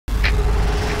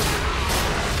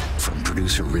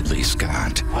producer Ridley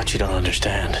Scott. What you don't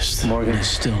understand is Morgan is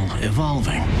still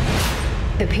evolving.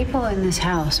 The people in this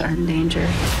house are in danger.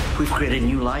 We've created a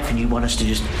new life and you want us to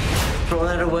just throw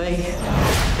that away?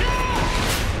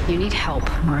 You need help,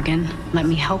 Morgan. Let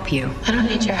me help you. I don't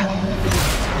need your help.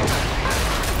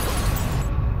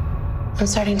 I'm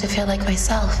starting to feel like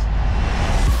myself.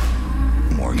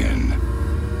 Morgan.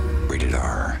 Rated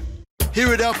R.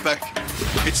 Here at Outback,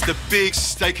 it's the big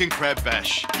steak and crab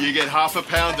bash. You get half a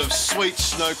pound of sweet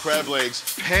snow crab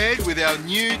legs, paired with our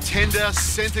new tender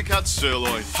centre-cut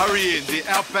sirloin. Hurry in, the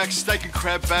Outback steak and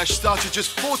crab bash starts at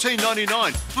just $14.99.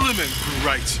 Bloomin'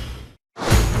 great.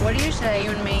 What do you say,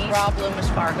 you and me rob Loomis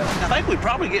Fargo? I think we'd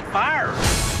probably get fired.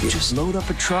 You just load up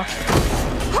a truck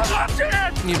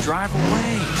and you drive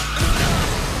away.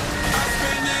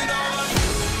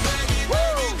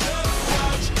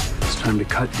 It's time to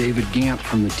cut David Gant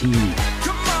from the team.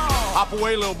 Hop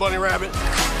away, little bunny rabbit.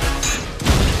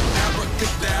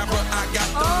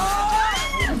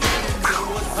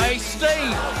 Hey, Steve,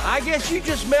 I guess you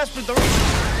just messed with the...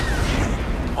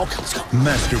 Okay, let's go.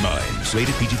 Masterminds,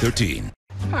 rated PG-13.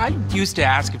 I used to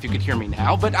ask if you could hear me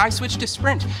now, but I switched to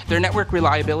Sprint. Their network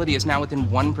reliability is now within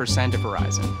 1% of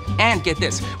Verizon. And get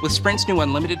this, with Sprint's new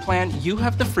unlimited plan, you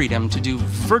have the freedom to do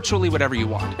virtually whatever you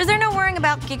want. Is there no worrying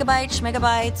about gigabytes,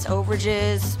 megabytes,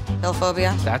 overages,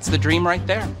 billphobia? That's the dream right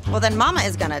there. Well, then Mama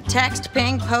is gonna text,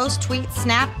 ping, post, tweet,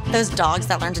 snap those dogs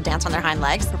that learn to dance on their hind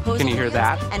legs. Can you hear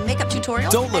that? And makeup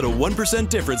tutorials. Don't let a 1%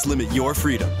 difference limit your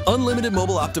freedom. Unlimited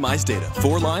mobile optimized data.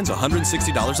 4 lines,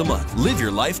 $160 a month. Live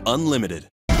your life unlimited.